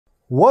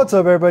What's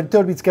up, everybody?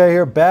 TonyPizzaGuy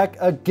here, back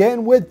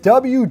again with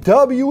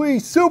WWE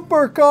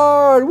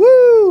SuperCard.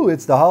 Woo!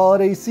 It's the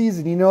holiday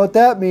season. You know what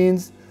that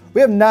means.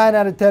 We have 9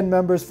 out of 10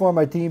 members for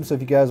my team, so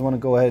if you guys want to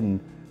go ahead and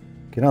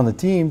get on the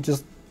team,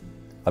 just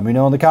let me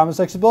know in the comment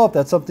section below if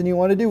that's something you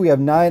want to do. We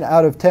have 9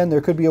 out of 10. There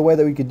could be a way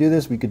that we could do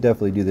this. We could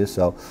definitely do this,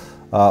 so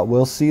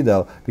we'll see,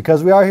 though.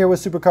 Because we are here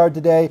with SuperCard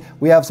today,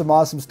 we have some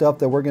awesome stuff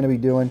that we're going to be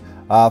doing.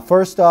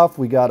 First off,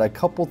 we got a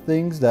couple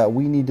things that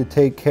we need to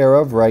take care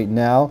of right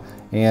now,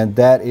 and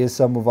that is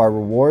some of our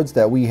rewards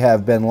that we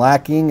have been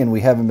lacking and we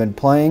haven't been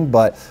playing,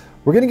 but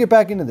we're going to get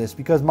back into this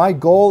because my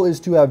goal is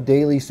to have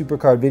daily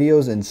SuperCard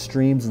videos and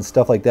streams and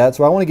stuff like that.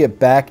 So I want to get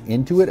back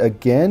into it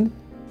again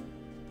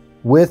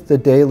with the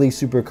daily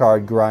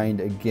SuperCard grind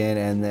again,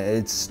 and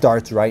it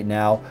starts right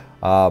now.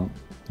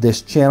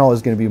 This channel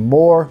is going to be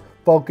more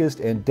focused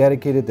and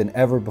dedicated than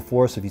ever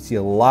before. So if you see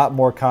a lot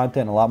more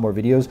content, a lot more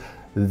videos,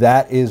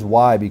 that is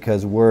why,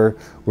 because we're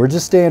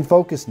just staying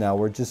focused now.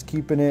 We're just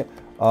keeping it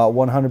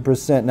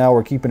 100% now.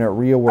 We're keeping it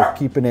real. We're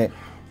keeping it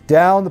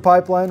down the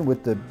pipeline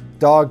with the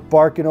dog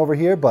barking over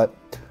here, but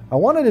I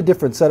wanted a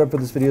different setup for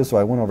this video, so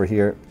I went over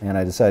here and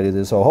I decided to do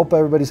this. So I hope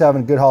everybody's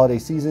having a good holiday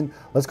season.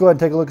 Let's go ahead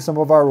and take a look at some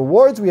of our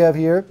rewards we have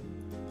here.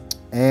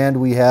 And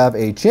we have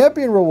a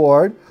champion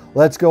reward.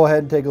 Let's go ahead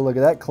and take a look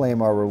at that.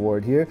 Claim our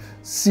reward here.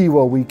 See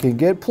what we can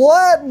get.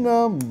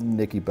 Platinum,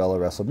 Nikki Bella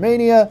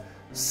WrestleMania,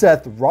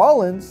 Seth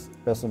Rollins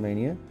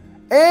WrestleMania,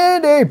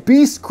 and a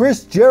Beast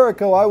Chris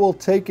Jericho. I will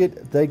take it.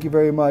 Thank you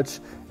very much.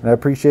 And I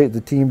appreciate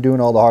the team doing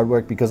all the hard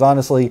work, because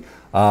honestly,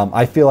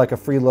 I feel like a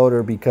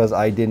freeloader because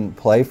I didn't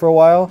play for a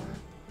while.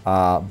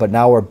 But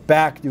now we're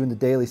back doing the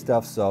daily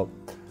stuff, so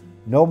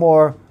no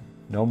more.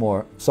 No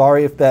more.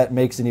 Sorry if that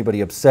makes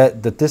anybody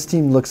upset. That this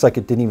team looks like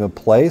it didn't even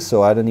play,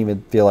 so I didn't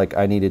even feel like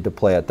I needed to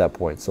play at that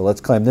point. So let's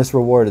claim this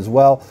reward as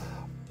well.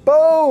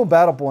 Boom!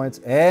 Battle points.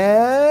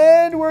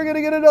 And we're going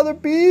to get another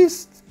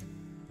Beast.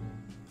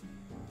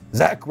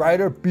 Zack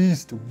Ryder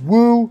Beast.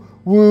 Woo,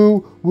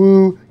 woo,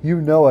 woo.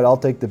 You know it. I'll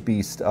take the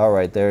Beast. All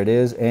right, there it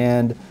is.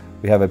 And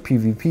we have a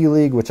PvP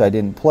League, which I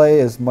didn't play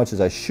as much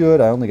as I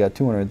should. I only got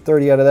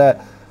 230 out of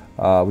that.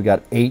 We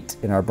got 8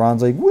 in our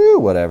Bronze League. Woo,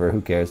 whatever.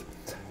 Who cares?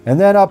 And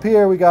then up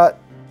here we got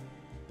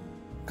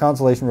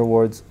consolation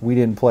rewards. We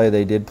didn't play,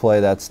 they did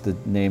play. That's the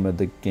name of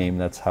the game.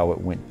 That's how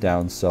it went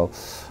down. So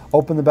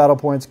open the battle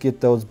points,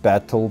 get those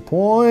battle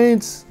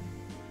points.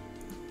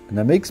 And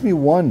that makes me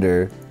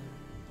wonder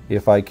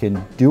if I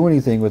can do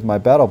anything with my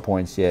battle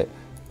points yet.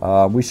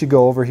 We should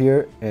go over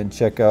here and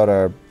check out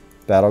our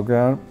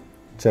battleground,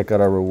 check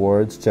out our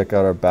rewards, check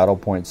out our battle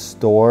point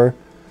store.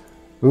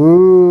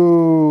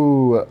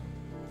 Ooh,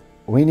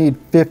 we need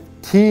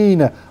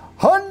 50,000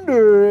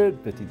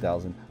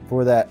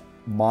 for that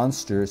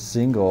monster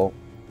single.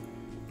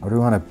 Or do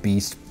we want a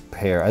beast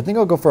pair? I think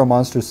I'll go for a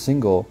monster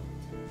single.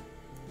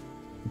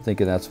 I'm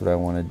thinking that's what I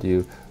want to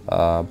do.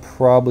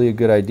 Probably a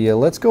good idea.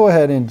 Let's go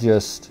ahead and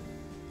just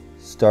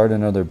start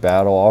another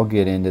battle. I'll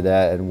get into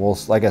that, and we'll,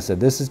 like I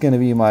said, this is going to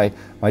be my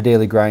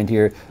daily grind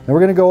here. And we're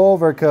going to go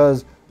over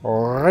because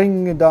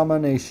Ring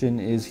Domination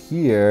is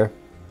here.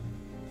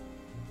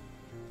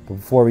 But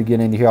before we get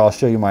into here, I'll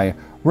show you my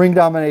Ring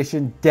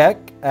Domination deck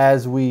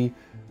as we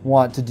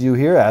want to do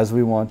here, as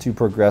we want to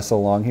progress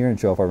along here and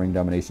show off our Ring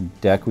Domination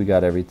deck. We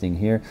got everything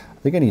here. I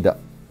think I need to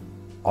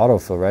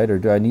autofill, right? Or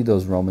do I need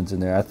those Romans in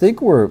there? I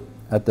think we're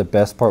at the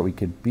best part we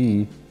could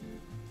be.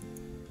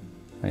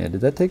 Oh yeah,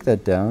 did that take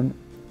that down?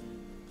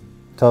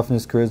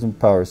 Toughness, charisma,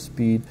 power,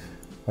 speed.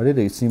 Why did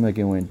it seem like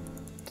it went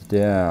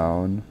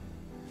down?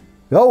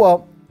 Oh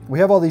well, we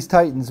have all these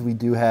Titans we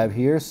do have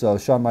here. So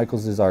Shawn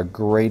Michaels is our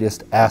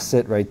greatest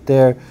asset right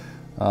there.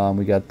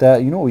 We got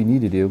that. You know what we need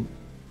to do?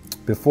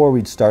 Before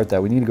we start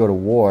that, we need to go to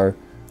war.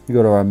 We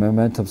go to our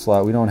momentum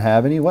slot. We don't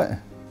have any. What?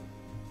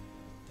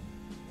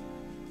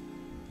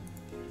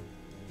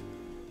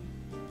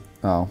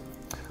 Oh.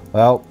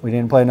 Well, we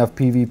didn't play enough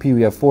PvP.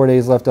 We have 4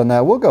 days left on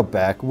that. We'll go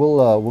back.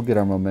 We'll get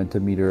our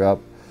momentum meter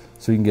up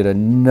so we can get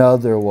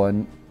another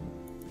one.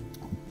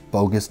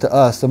 Bogus to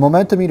us. The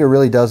momentum meter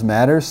really does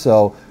matter,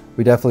 so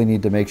we definitely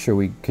need to make sure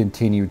we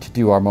continue to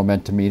do our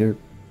momentum meter.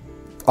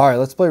 All right,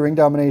 let's play Ring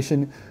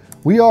Domination.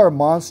 We are a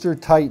Monster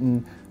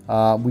Titan.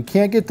 We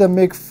can't get the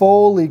Mick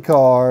Foley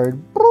card.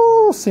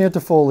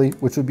 Santa Foley,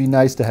 which would be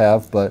nice to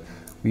have, but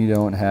we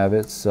don't have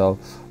it. So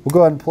we'll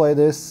go ahead and play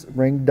this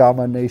Ring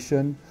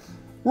Domination.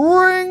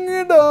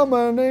 Ring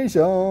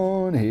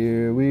Domination.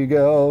 Here we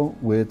go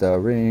with a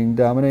Ring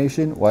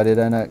Domination. Why did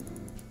I not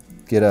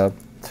get I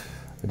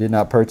did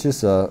not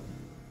purchase a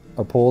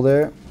pull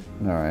there.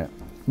 All right.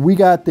 We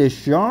got this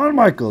Shawn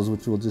Michaels,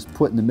 which we'll just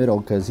put in the middle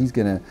because he's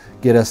going to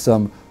get us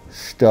some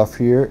stuff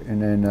here,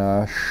 and then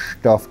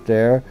stuff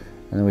there.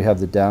 And then we have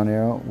the down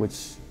arrow,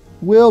 which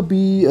will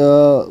be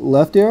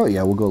left arrow.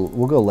 Yeah, we'll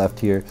go left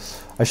here.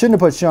 I shouldn't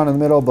have put Shawn in the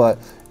middle, but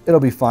it'll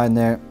be fine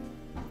there.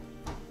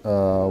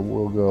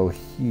 We'll go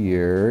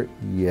here.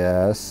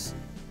 Yes.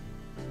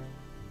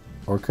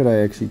 Or could I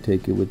actually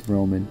take it with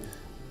Roman?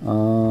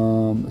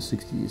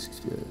 60.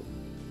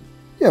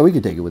 Yeah, we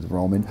could take it with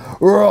Roman.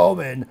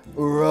 Roman.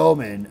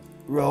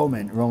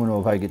 Roman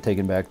will probably get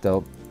taken back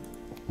though.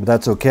 But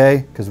that's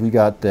okay, because we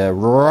got the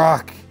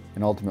Rock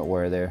and Ultimate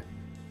Warrior there.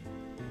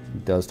 He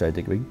does try to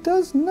take it back. He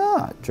does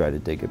not try to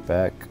take it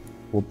back.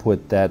 We'll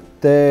put that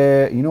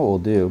there. You know what we'll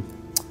do?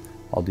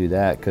 I'll do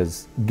that,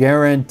 because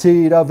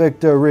guaranteed a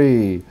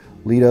victory.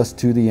 Lead us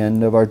to the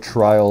end of our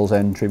trials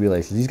and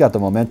tribulations. He's got the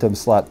momentum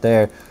slot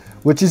there,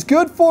 which is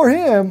good for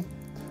him.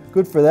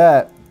 Good for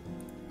that.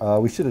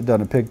 We should have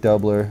done a pick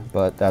doubler,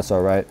 but that's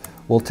all right.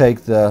 We'll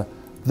take the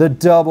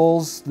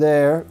doubles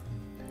there.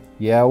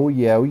 Yeah, oh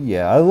yeah, oh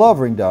yeah. I love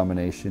ring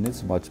domination.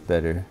 It's much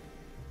better.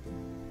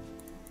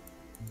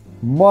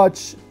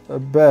 Much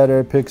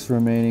better. Picks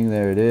remaining.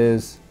 There it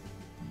is.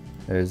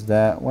 There's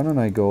that. Why don't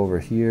I go over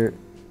here?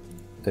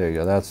 There you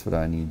go. That's what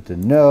I need to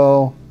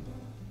know.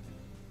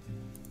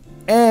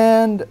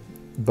 And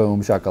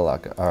boom,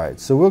 shakalaka. All right,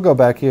 so we'll go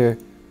back here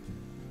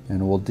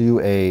and we'll do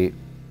a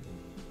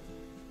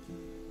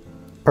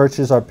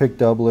purchase our pick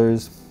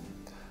doublers.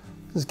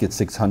 Let's get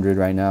 600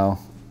 right now.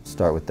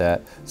 Start with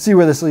that. See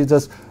where this leads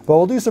us. But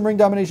we'll do some ring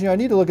domination. I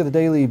need to look at the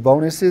daily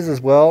bonuses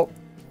as well,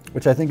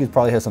 which I think it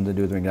probably has something to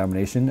do with ring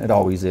domination. It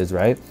always is,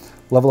 right?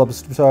 Level up a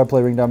superstar,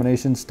 play ring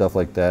domination, stuff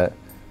like that.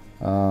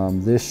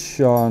 This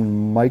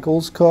Shawn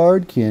Michaels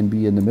card can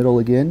be in the middle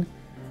again,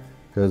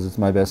 because it's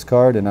my best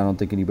card and I don't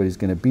think anybody's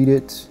going to beat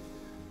it.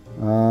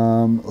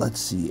 Let's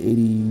see,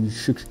 80,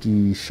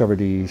 60,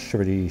 70.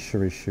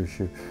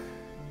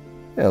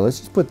 Yeah, let's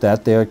just put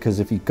that there, because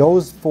if he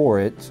goes for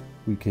it,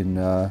 we can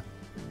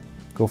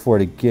go for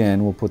it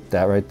again. We'll put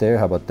that right there.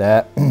 How about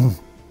that?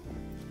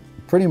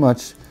 Pretty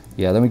much,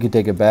 yeah, then we can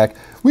take it back.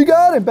 We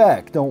got him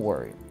back, don't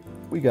worry.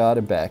 We got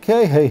him back.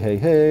 Hey, hey, hey,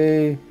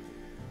 hey.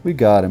 We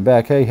got him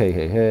back. Hey, hey,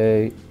 hey,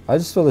 hey. I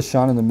just throw the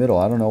Shawn in the middle.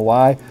 I don't know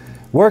why.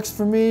 Works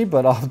for me,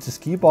 but I'll just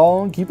keep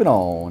on keeping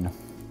on.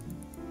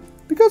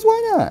 Because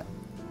why not?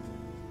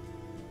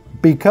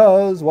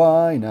 Because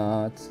why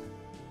not?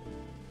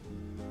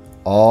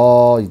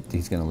 Oh,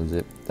 he's going to lose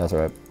it. That's all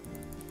right.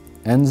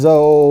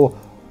 Enzo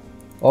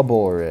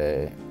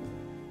Abore.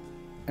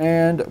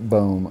 And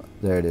boom.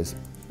 There it is.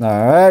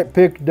 All right.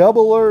 Pick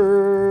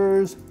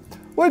doublers.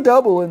 We're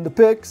doubling the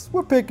picks.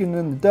 We're picking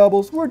in the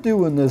doubles. We're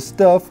doing this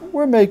stuff.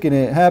 We're making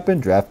it happen.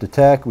 Draft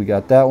attack. We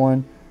got that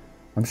one.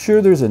 I'm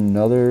sure there's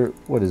another.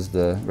 What is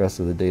the rest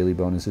of the daily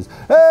bonuses?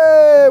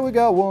 Hey, we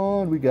got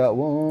one. We got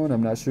one.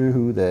 I'm not sure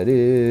who that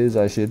is.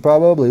 I should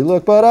probably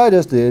look, but I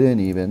just didn't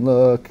even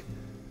look.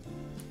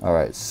 All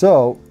right.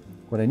 So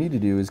what I need to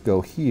do is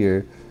go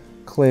here,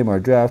 claim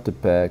our draft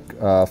pack.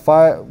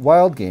 5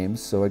 wild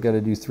games. So I got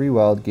to do 3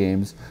 wild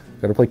games.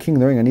 Got to play King of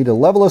the Ring. I need to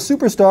level a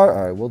superstar.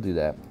 All right, we'll do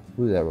that.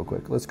 We'll do that real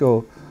quick. Let's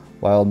go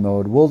wild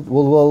mode.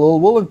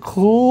 We'll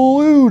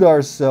include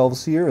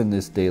ourselves here in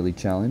this daily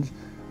challenge.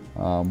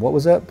 What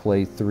was that?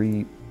 Play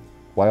 3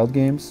 wild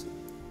games.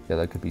 Yeah,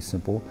 that could be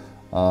simple.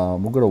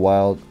 We'll go to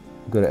wild.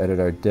 We'll go to edit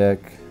our deck.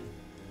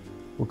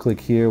 We'll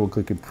click here. We'll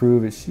click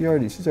improve. She's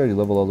already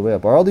leveled all the way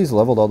up. Are all these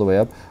leveled all the way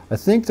up? I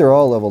think they're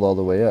all leveled all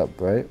the way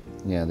up, right?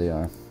 Yeah, they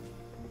are.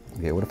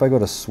 Okay, what if I go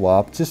to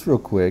swap? Just real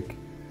quick.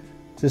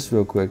 Just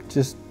real quick.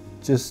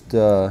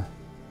 I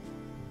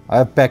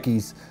have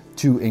Becky's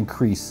to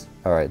increase.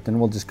 All right, then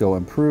we'll just go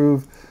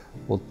improve.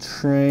 We'll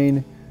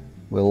train.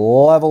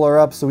 We'll level her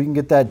up so we can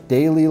get that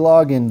daily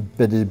login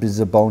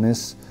Biza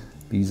bonus.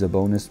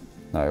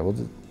 All right, we'll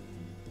just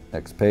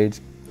next page.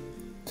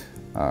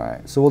 All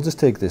right, so we'll just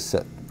take this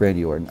set,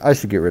 Randy Orton. I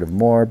should get rid of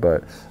more,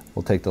 but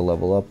we'll take the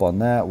level up on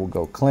that. We'll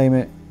go claim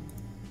it.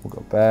 We'll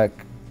go back.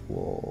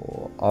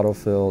 We'll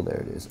autofill.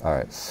 There it is. All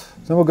right, so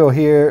then we'll go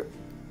here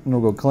and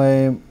we'll go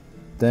claim.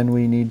 Then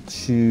we need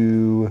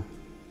to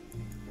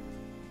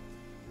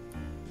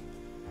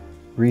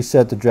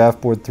reset the draft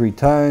board 3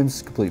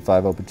 times, complete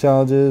 5 open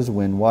challenges,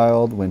 win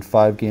wild, win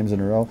 5 games in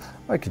a row.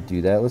 I could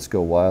do that. Let's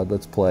go wild.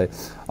 Let's play.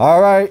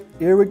 All right,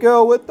 here we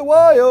go with the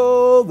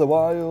wild,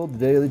 the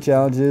daily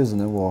challenges,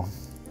 and then we'll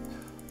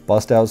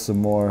bust out some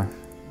more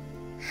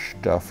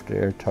stuff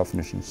there.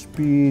 Toughness and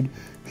speed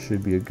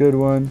should be a good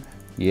one.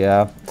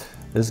 Yeah,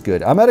 this is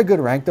good. I'm at a good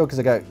rank though because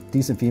I got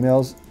decent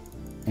females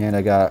and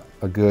I got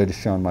a good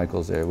Shawn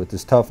Michaels there. With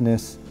this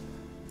toughness,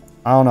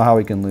 I don't know how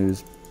we can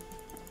lose.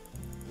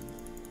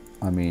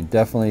 I mean,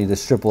 definitely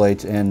this Triple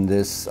H and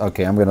this.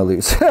 Okay, I'm gonna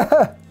lose.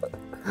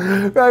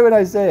 Right when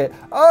I say it.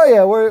 Oh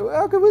yeah,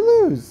 how could we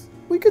lose?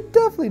 We could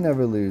definitely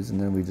never lose, and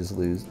then we just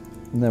lose,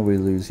 and then we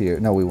lose here.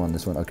 No, we won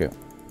this one. Okay.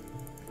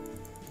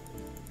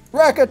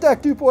 Rack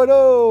Attack 2.0.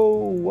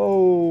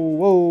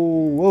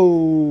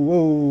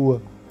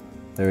 Whoa.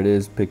 There it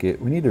is. Pick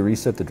it. We need to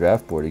reset the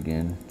draft board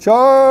again.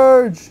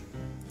 Charge.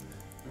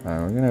 All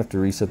right, we're gonna have to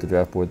reset the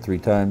draft board 3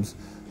 times.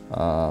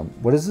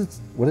 What is it?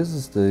 What is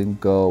this thing?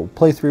 Go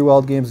play 3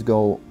 wild games,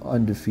 go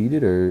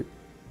undefeated, or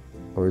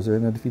is there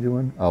an undefeated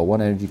one? Oh,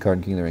 1 energy card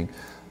in King of the Ring.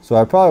 So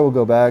I probably will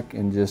go back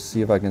and just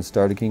see if I can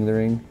start a King of the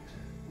Ring.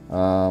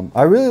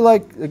 I really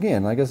like,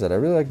 again, like I said, I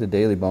really like the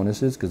daily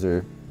bonuses because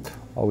they're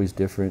always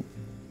different.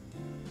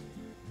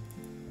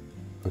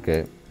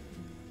 Okay.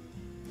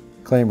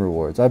 Claim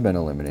rewards. I've been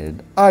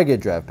eliminated. I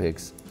get draft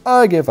picks.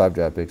 I get 5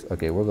 draft picks.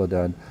 Okay, we'll go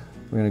down.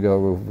 We're gonna go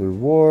with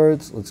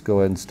rewards. Let's go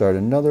ahead and start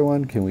another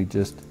one. Can we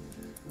okay.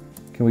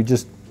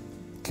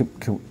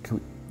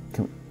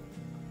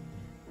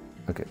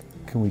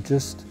 Can we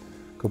just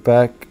go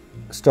back,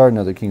 start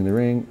another King of the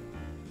Ring.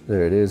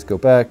 There it is, go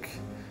back.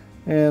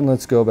 And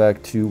let's go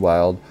back to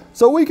wild.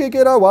 So we can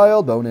get our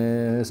wild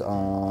bonus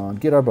on.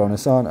 Get our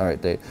bonus on. All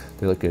right, they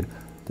look good.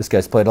 This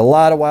guy's played a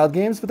lot of wild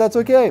games, but that's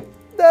okay.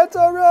 That's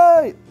all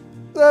right.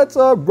 That's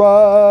all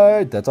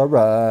right. That's all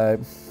right.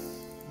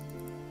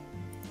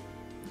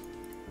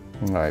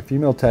 All right,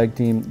 female tag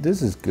team.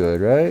 This is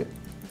good, right?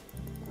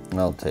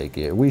 I'll take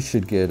it. We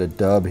should get a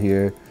dub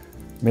here.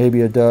 Maybe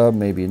a dub,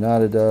 maybe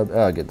not a dub.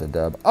 I'll get the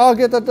dub. I'll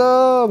get the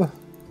dub.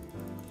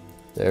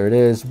 There it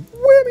is.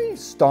 Whammy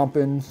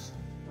stompins.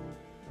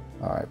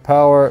 All right,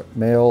 power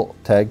male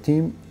tag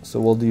team. So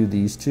we'll do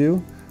these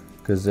two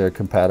because they're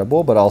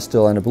compatible, but I'll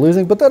still end up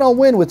losing. But then I'll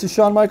win with the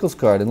Shawn Michaels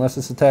card unless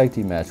it's a tag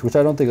team match, which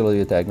I don't think it'll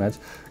be a tag match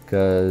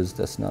because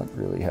that's not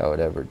really how it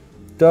ever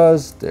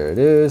does. There it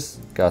is.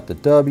 Got the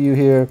W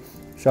here.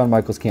 Shawn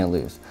Michaels can't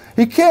lose.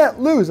 He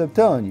can't lose, I'm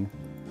telling you.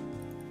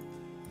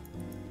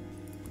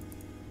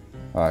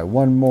 All right,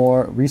 one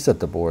more. Reset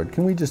the board.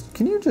 Can you just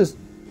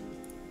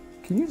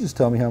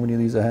tell me how many of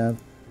these I have?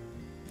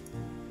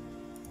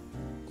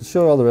 To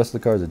show all the rest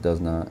of the cards, it does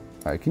not.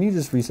 All right, can you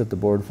just reset the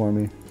board for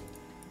me?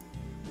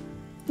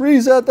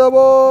 Reset the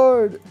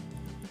board!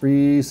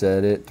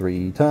 Reset it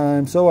 3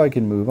 times so I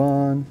can move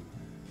on.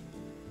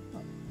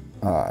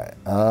 All right,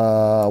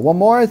 one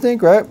more I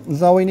think, right?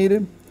 That's all we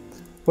needed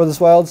for this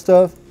wild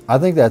stuff. I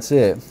think that's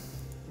it,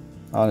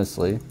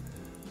 honestly.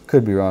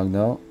 Could be wrong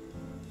though.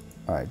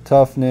 All right,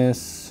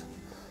 toughness.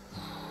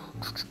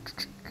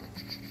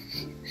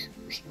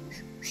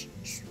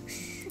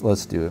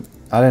 Let's do it.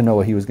 I didn't know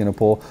what he was going to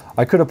pull.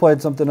 I could have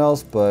played something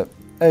else, but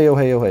hey-yo,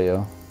 hey-yo,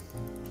 hey-yo.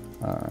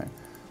 All right.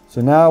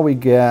 So now we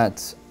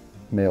got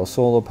male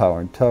solo, power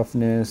and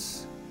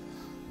toughness.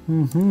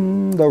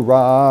 The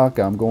Rock.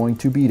 I'm going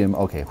to beat him.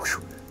 Okay.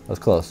 Whew, that was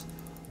close.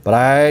 But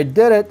I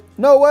did it.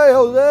 No way,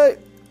 Jose.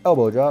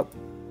 Elbow drop.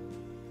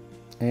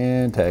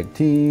 And tag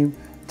team.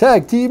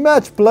 Tag team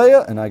match,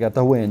 player. And I got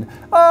the win.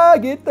 I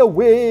get the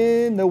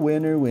win. The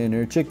winner,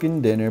 winner.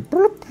 Chicken dinner.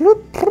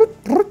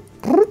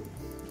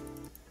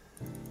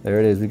 There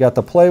it is. We got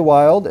the play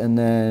wild, and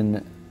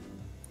then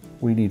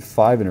we need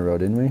 5 in a row,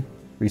 didn't we?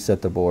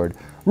 Reset the board.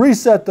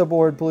 Reset the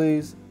board,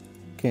 please.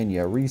 Can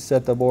you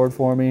reset the board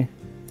for me?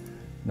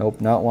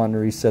 Nope, not wanting to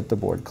reset the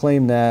board.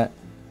 Claim that.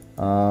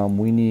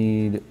 We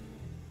need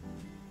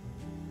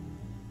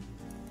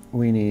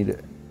 2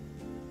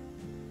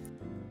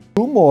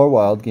 more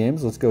wild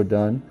games. Let's go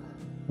done.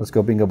 Let's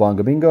go bingo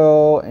bongo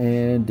bingo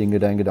and dingo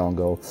dango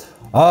dongo.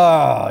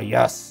 Ah,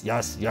 yes,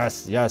 yes,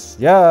 yes, yes,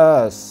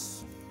 yes.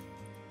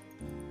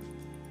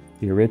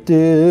 Here it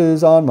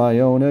is on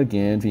my own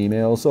again,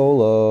 female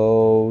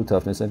solo,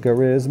 toughness and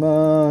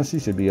charisma. She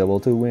should be able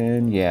to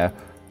win. Yeah,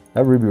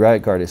 that Ruby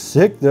Riot card is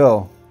sick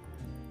though.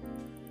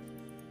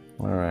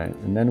 All right,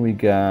 and then we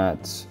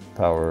got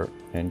power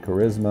and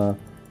charisma.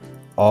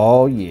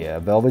 Oh yeah,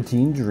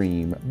 Velveteen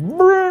Dream.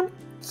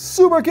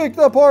 Super kick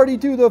the party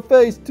to the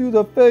face, to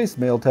the face.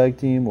 Male tag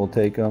team, we'll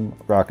take them.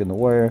 Rocking the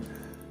wire.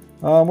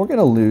 We're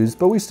gonna lose,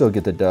 but we still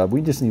get the dub.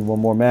 We just need one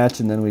more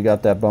match, and then we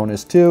got that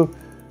bonus too.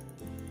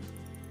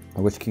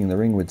 Which King of the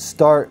Ring would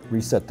start.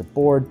 Reset the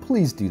board.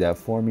 Please do that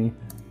for me.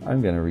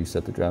 I'm going to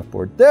reset the draft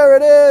board. There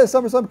it is!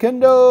 SummerSlam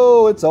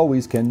Kendo! It's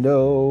always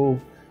Kendo.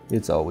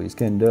 It's always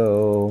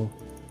Kendo.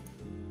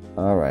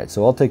 Alright,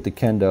 so I'll take the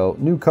Kendo.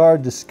 New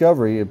card,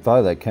 Discovery.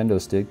 Probably that Kendo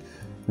stick.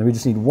 Then we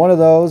just need one of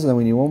those, and then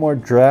we need one more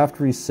draft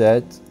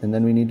reset, and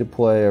then we need to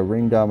play a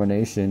Ring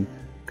Domination.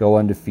 Go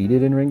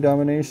undefeated in Ring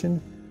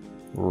Domination.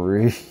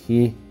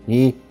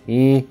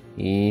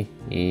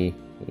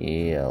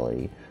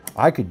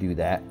 I could do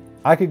that.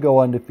 I could go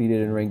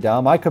undefeated in Ring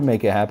Dom. I could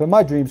make it happen.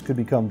 My dreams could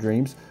become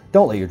dreams.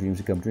 Don't let your dreams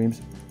become dreams.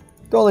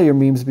 Don't let your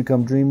memes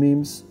become dream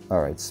memes.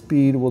 All right,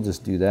 speed. We'll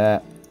just do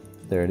that.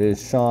 There it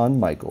is. Shawn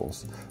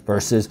Michaels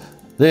versus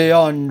the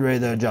Andre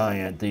the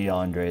Giant. The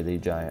Andre the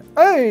Giant.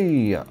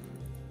 Hey!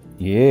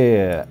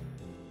 Yeah.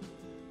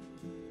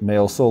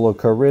 Male solo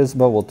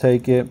charisma. We'll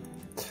take it.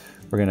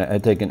 We're going to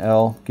take an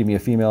L. Give me a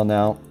female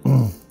now.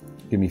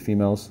 Give me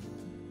females.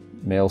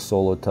 Male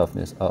solo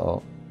toughness.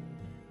 Uh-oh.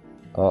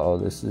 Uh-oh,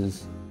 this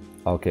is...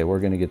 Okay, we're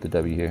going to get the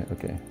W here.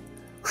 Okay.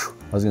 Whew.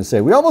 I was going to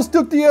say, we almost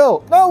took the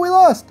L. No, we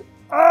lost.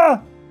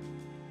 Ah!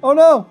 Oh,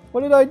 no.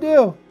 What did I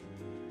do?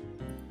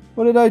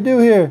 What did I do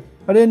here?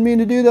 I didn't mean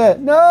to do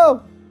that.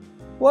 No!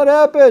 What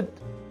happened?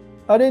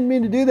 I didn't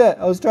mean to do that.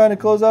 I was trying to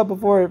close out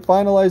before it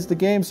finalized the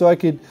game so I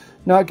could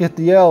not get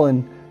the L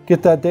and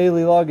get that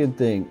daily login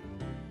thing.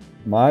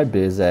 My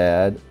biz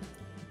ad.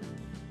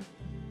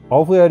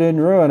 Hopefully I didn't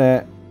ruin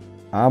it.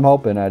 I'm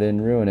hoping I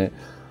didn't ruin it.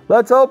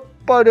 Let's hope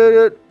I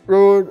didn't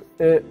ruin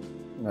it.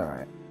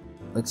 Alright.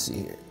 Let's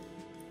see here.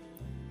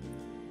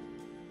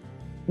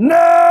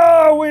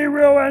 No! We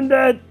ruined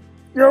it!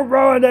 You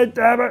ruined it,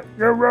 damn it!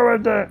 You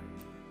ruined it!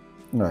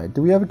 Alright,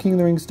 do we have a King of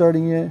the Ring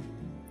starting yet?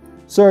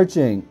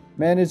 Searching.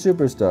 Manage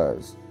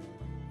superstars.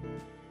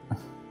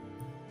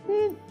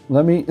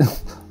 Let me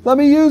let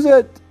me use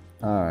it.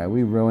 All right,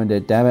 we ruined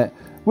it. Damn it,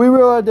 we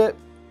ruined it.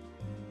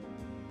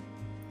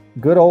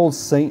 Good old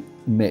Saint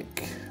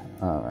Mick.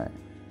 All right,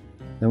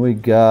 then we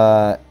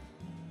got.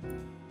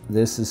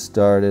 This is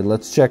started.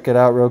 Let's check it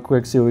out real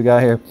quick. See what we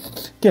got here.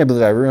 Can't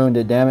believe I ruined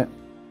it. Damn it.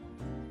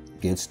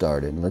 Get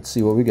started. Let's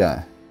see what we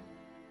got.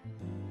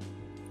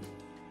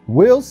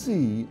 We'll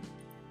see.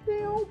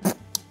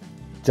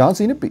 John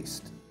Cena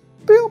Beast.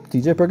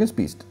 TJ Perkins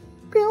Beast.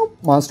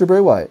 Monster Bray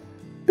Wyatt.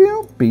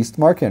 Beast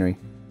Mark Henry.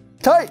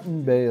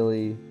 Titan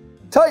Bailey.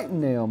 Titan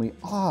Naomi.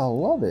 Oh, I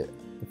love it.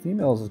 The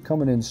females are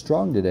coming in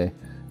strong today.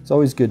 It's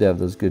always good to have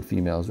those good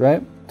females,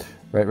 right?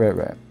 Right.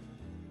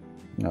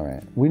 All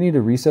right. We need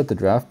to reset the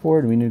draft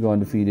board. We need to go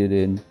undefeated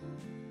in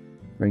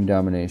Ring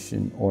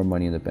Domination or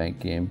Money in the Bank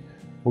game.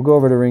 We'll go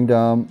over to Ring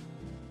Dom.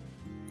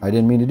 I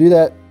didn't mean to do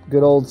that.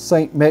 Good old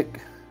Saint Mick.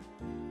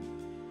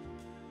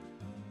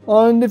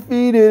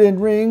 Undefeated in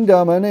Ring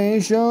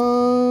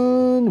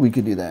Domination. We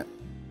could do that.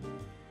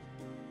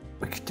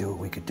 We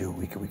could do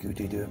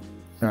it.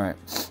 All right.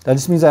 That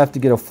just means I have to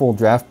get a full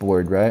draft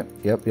board, right?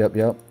 Yep.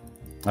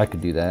 I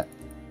could do that.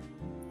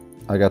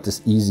 I got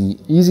this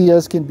easy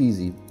as can be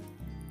easy.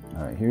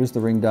 All right, here's the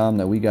Ring Dom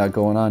that we got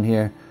going on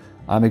here.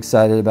 I'm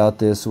excited about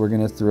this. We're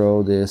going to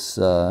throw this...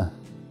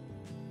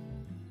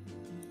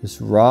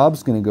 this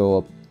Rob's going to go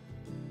up...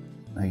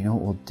 Now, you know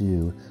what we'll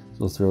do?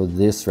 We'll throw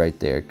this right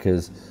there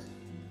because,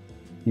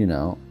 you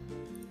know,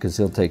 because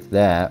he'll take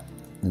that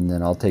and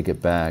then I'll take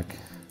it back.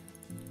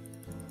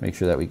 Make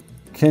sure that we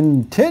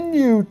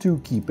continue to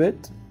keep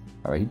it.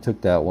 All right, he took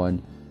that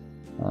one.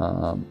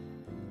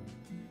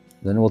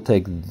 Then we'll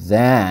take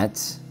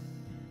that.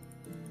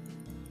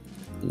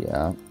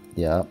 Yeah.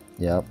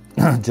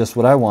 Just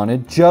what I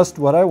wanted.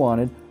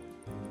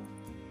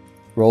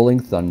 Rolling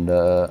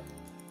Thunder.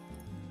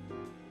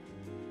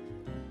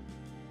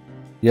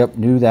 Yep,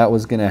 knew that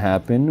was going to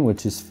happen,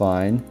 which is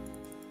fine.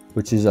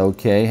 Which is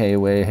okay. Hey,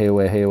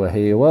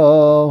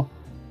 whoa.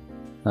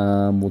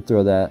 We'll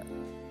throw that.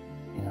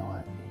 You know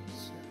what?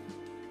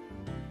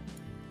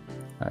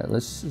 All right,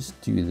 let's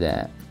just do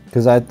that.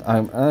 Because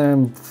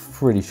I'm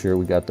pretty sure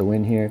we got the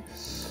win here.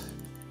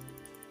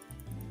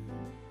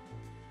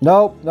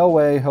 Nope, no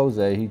way,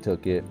 Jose, he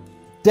took it.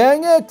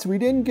 Dang it, we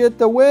didn't get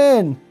the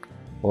win.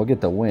 Well, I'll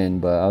get the win,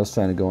 but I was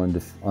trying to go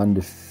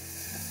undefeated.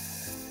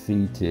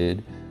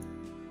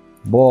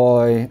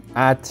 Boy,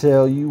 I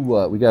tell you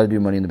what, we got to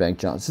do Money in the Bank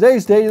challenge.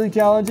 Today's daily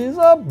challenge is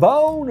a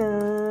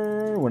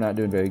boner. We're not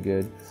doing very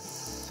good.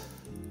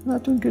 We're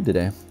not doing good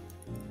today.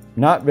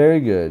 Not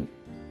very good.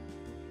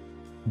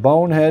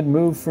 Bonehead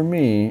move for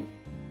me,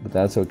 but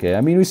that's okay.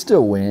 I mean, we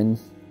still win.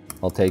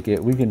 I'll take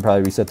it. We can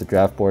probably reset the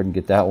draft board and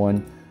get that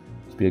one.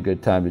 Be a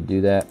good time to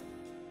do that.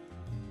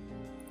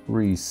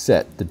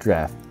 Reset the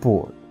draft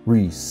board.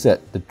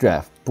 Reset the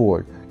draft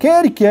board.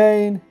 Candy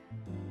cane.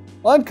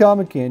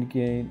 Uncommon candy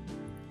cane.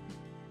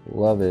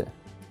 Love it.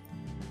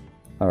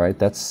 All right,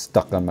 that's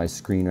stuck on my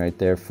screen right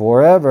there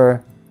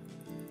forever.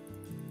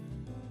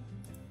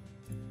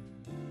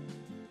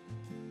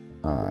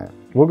 All right,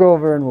 we'll go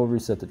over and we'll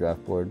reset the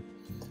draft board.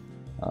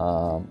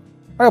 I'm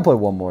gonna play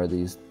one more of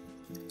these.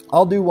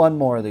 I'll do one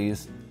more of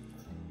these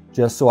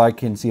just so I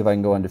can see if I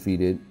can go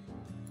undefeated.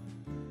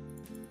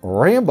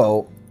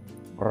 Rambo.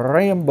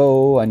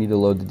 I need to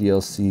load the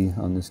DLC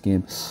on this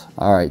game.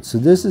 All right, so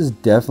this is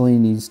definitely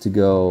needs to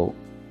go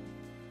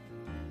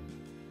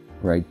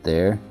right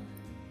there.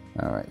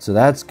 All right, so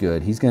that's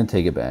good. He's going to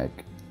take it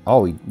back.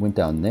 Oh, he went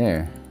down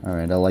there. All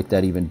right, I like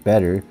that even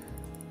better.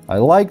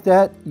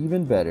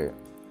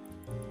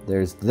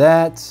 There's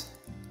that.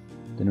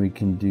 Then we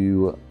can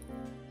do...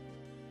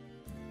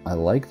 I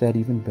like that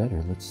even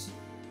better. Let's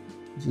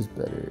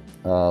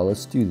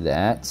do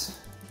that.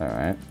 All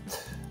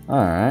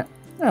right.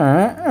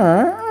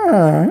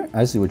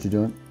 I see what you're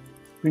doing.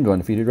 We can go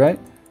undefeated, right?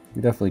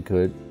 We definitely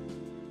could.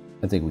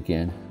 I think we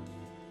can.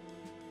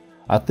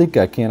 I think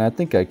I can. I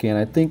think I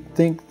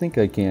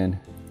can.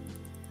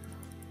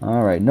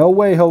 All right. No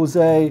way,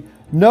 Jose.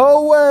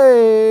 No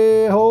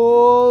way,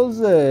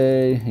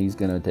 Jose. He's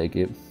going to take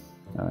it.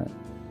 All right.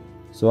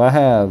 So I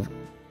have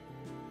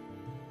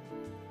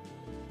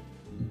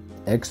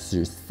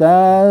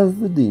exercise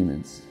the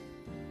demons.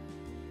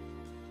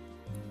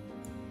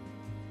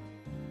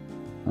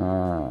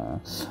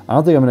 I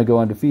don't think I'm going to go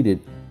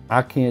undefeated.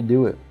 I can't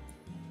do it.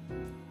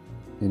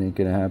 It ain't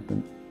going to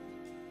happen.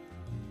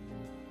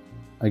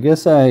 I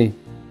guess I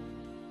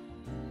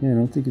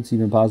don't think it's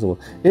even possible.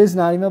 It's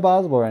not even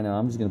possible right now.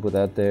 I'm just going to put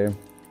that there.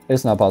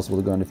 It's not possible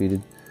to go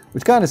undefeated,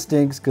 which kind of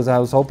stinks because I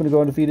was hoping to go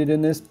undefeated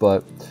in this,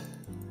 but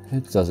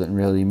it doesn't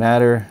really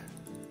matter.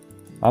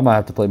 I might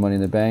have to play Money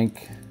in the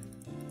Bank,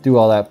 do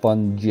all that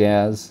fun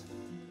jazz.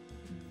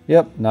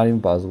 Yep, not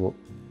even possible.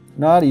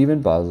 Not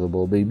even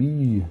possible,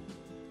 baby.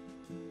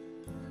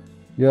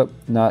 Yep,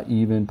 not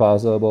even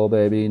possible,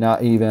 baby.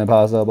 Not even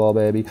possible,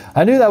 baby.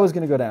 I knew that was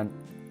going to go down.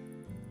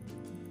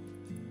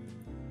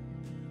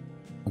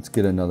 Let's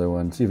get another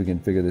one. See if we can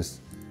figure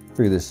this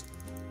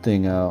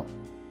thing out.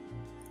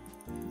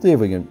 See if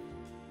we can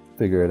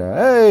figure it out.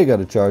 Hey, got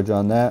a charge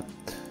on that.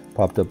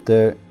 Popped up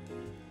there.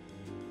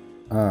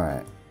 All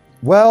right.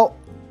 Well,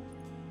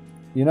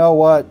 you know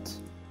what?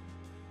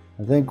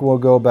 I think we'll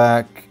go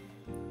back.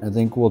 I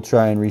think we'll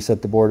try and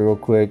reset the board real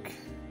quick.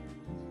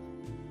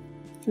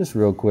 Just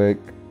real quick.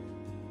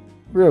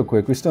 Real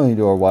quick. We still need to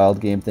do our wild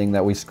game thing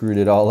that we screwed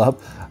it all up.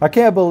 I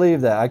can't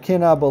believe that. I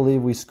cannot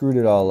believe we screwed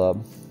it all up.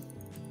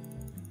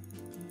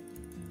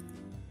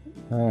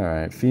 All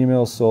right.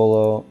 Female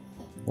solo.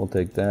 We'll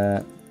take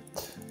that.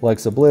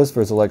 Alexa Bliss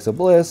versus Alexa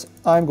Bliss.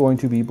 I'm going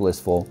to be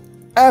blissful.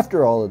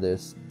 After all of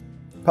this.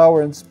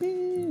 Power and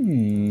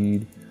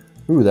speed.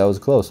 Ooh, that was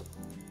close.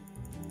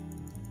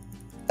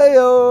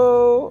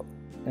 Ayo!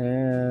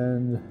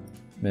 And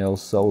male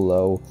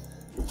solo.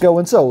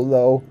 Going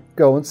solo.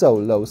 Going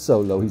solo.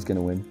 Solo. He's going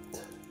to win.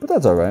 But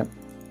that's all right.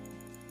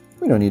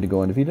 We don't need to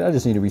go undefeated. I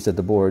just need to reset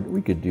the board.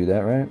 We could do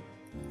that, right?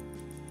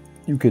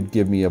 You could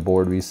give me a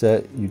board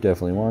reset. You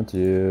definitely want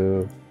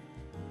to.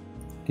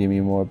 Give me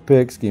more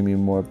picks. Give me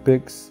more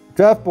picks.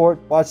 Draft board.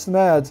 Watch some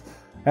ads.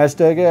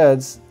 Hashtag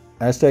ads.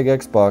 Hashtag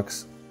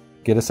Xbox.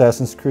 Get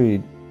Assassin's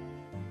Creed.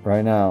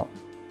 Right now.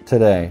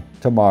 Today.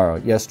 Tomorrow.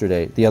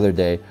 Yesterday. The other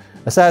day.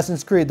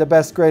 Assassin's Creed. The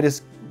best,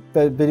 greatest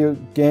video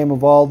game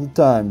of all the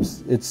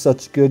times. It's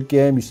such a good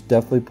game. You should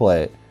definitely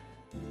play it.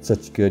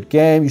 Such a good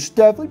game. You should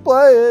definitely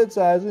play it.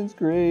 Assassin's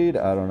Creed.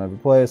 I don't ever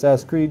play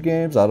Assassin's Creed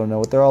games. I don't know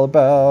what they're all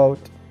about.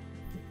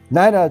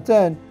 9 out of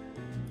 10.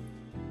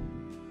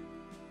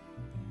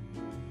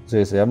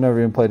 Seriously, I've never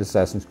even played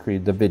Assassin's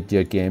Creed, the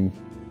video game.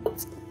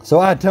 So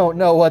I don't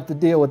know what the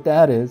deal with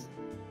that is.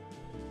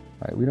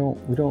 Alright, we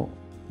don't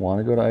want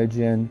to go to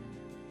IGN,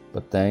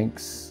 but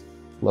thanks.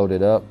 Load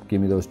it up.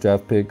 Give me those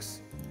draft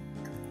picks.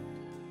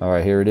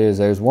 Alright, here it is.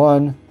 There's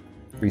one.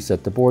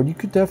 Reset the board. You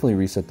could definitely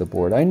reset the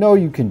board. I know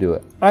you can do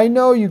it. I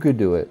know you could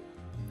do it.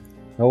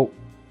 Nope.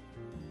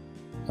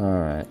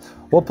 Alright.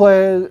 We'll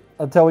play it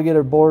until we get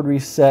our board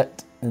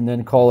reset and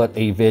then call it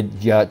a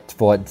video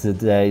for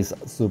today's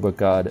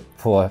SuperCard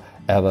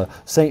forever.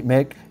 Saint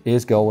Mick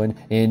is going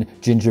in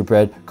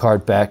gingerbread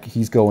card back.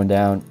 He's going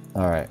down.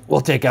 Alright. We'll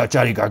take out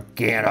Johnny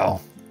Gargano.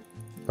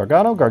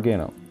 Gargano?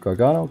 Gargano.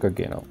 Gargano?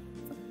 Gargano.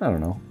 I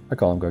don't know. I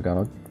call him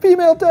Gargano.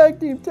 Female tag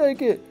team.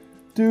 Take it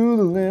to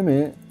the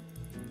limit.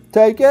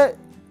 Take it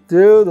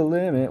to the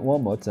limit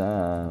one more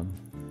time.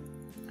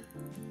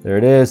 There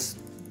it is.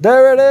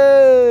 There it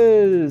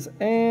is.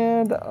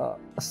 And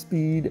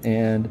speed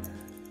and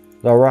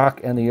the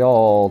Rock and the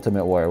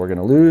Ultimate Warrior. We're going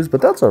to lose,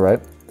 but that's all right.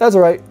 That's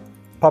all right.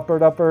 Pupper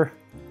dupper.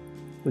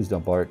 Please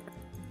don't bark.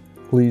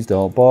 Please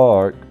don't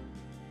bark.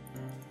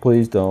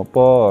 Please don't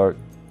bark.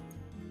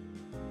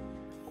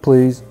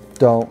 Please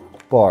don't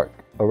bark.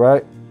 All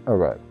right? All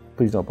right.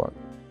 Please don't bark.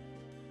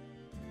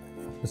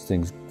 This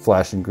thing's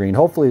flashing green.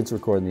 Hopefully it's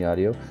recording the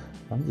audio.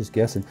 I'm just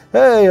guessing.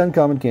 Hey,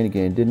 uncommon candy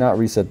cane. Did not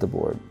reset the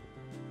board.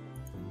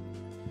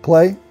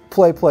 Play,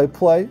 play, play,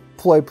 play,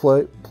 play,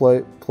 play,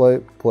 play, play,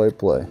 play,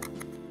 play.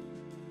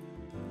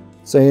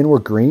 Saying we're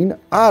green?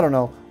 I don't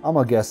know. I'm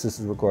going to guess this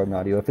is recording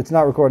audio. If it's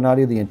not recording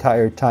audio the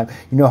entire time,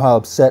 you know how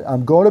upset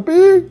I'm going to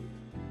be?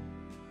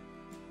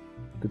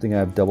 Good thing I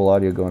have double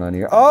audio going on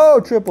here. Oh,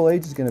 Triple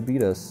H is going to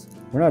beat us.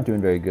 We're not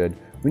doing very good.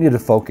 We need to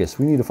focus.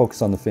 We need to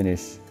focus on the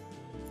finish.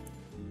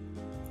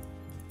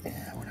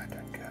 Yeah, we're not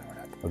doing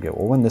good. Okay,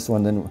 we'll win this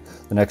one. Then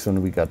the next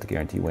one, we got the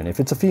guarantee win. If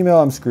it's a female,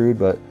 I'm screwed,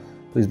 but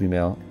please be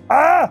male.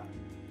 Ah!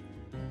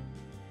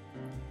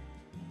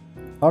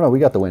 Oh, no, we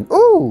got the win.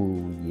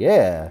 Ooh,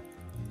 yeah.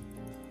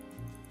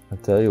 I'll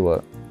tell you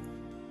what.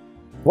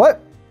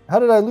 What? How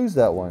did I lose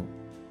that one?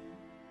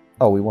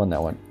 Oh, we won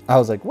that one. I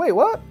was like, wait,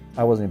 what?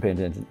 I wasn't even paying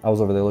attention. I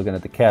was over there looking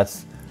at the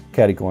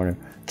catty corner.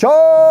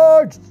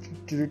 Charge!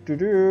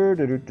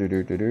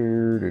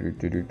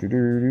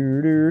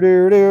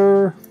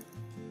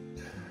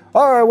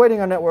 All right,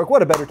 waiting on network.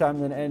 What a better time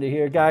than to end it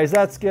here, guys.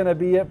 That's going to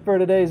be it for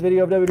today's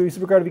video of WWE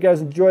SuperCard. If you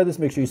guys enjoyed this,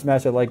 make sure you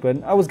smash that like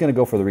button. I was going to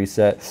go for the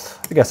reset.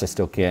 I guess I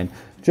still can.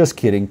 Just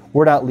kidding.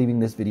 We're not leaving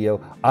this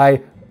video.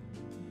 I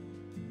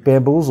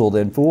bamboozled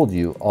and fooled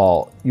you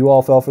all. You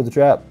all fell for the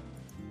trap.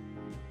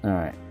 All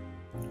right.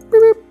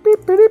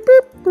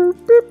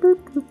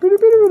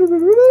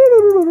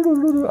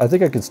 I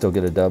think I could still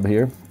get a dub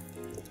here.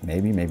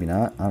 Maybe, maybe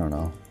not. I don't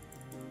know.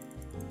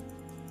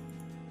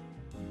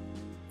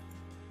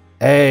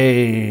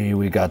 Hey,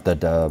 we got the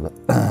dub.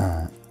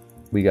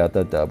 We got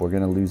the dub. We're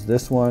going to lose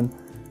this one.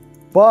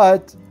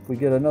 But if we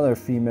get another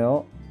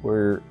female,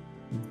 we're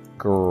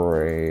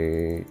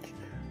great.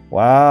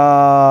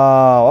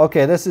 Wow.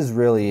 Okay, this is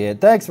really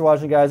it. Thanks for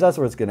watching, guys. That's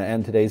where it's going to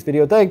end today's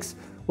video. Thanks.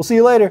 We'll see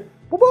you later.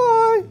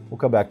 Bye-bye. We'll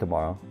come back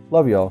tomorrow.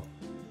 Love y'all.